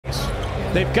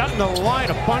They've gotten the line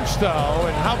a bunch, though,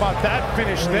 and how about that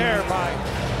finish there by...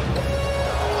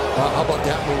 How about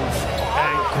that move?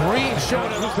 And Green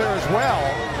showing who's there as well.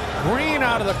 Green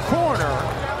out of the corner,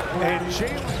 and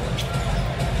Jalen...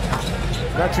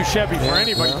 Not too shabby for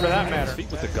anybody, for that matter.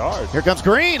 Feet with the guard. Here comes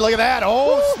Green. Look at that.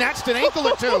 Oh, snatched an ankle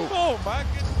or two. Oh, my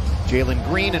goodness. Jalen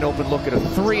Green, an open look at a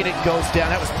three, and it goes down.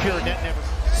 That was pure net. Never.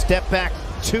 Step back.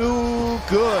 Too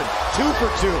good. 2 for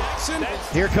 2.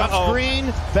 Here comes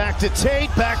Green. Back to Tate.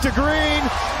 Back to Green.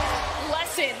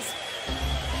 Lessons.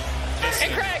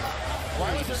 And Craig.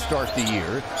 To start the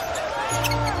year.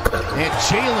 And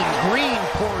Jalen Green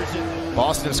pours it.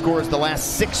 Boston scores the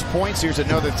last 6 points. Here's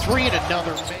another 3 and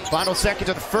another. Final seconds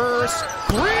of the first.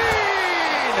 Green!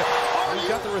 He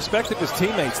got the respect of his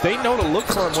teammates. They know to look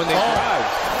for him when they drive.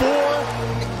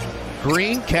 4.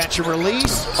 Green, catch and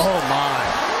release. Oh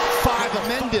my. 5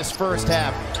 Mendes first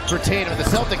half for Tatum. The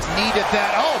Celtics needed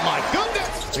that. Oh my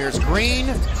goodness. Here's Green.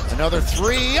 Another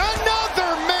 3.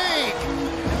 Another make.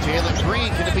 Jalen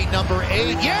Green, can it be number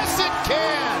 8? Yes, it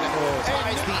can.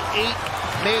 Ties the 8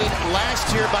 made last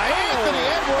year by Anthony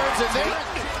Edwards,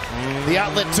 and the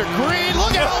outlet to Green.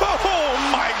 Look at Oh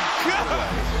my God!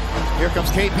 Here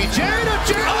comes KPJ to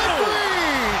Jalen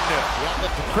Green. The outlet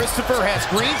to Christopher has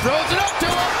Green, throws it up to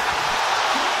him.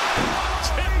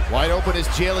 Wide open is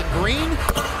Jalen Green.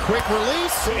 Quick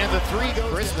release, and the 3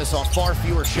 goes. Christmas on far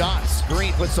fewer shots.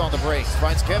 Green puts on the brakes,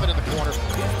 finds Kevin in the corner.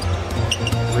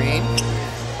 Green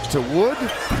to Wood.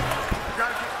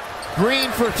 Green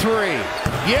for 3.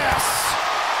 Yes.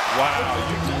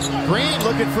 Wow. Green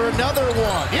looking for another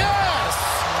one. Yes.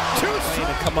 2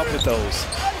 to come up with those.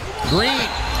 Green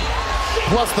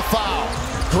plus the foul.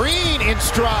 Green in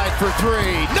stride for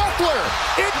 3. Knuckler.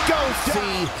 It goes.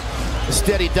 See the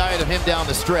steady diet of him down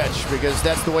the stretch, because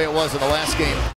that's the way it was in the last game.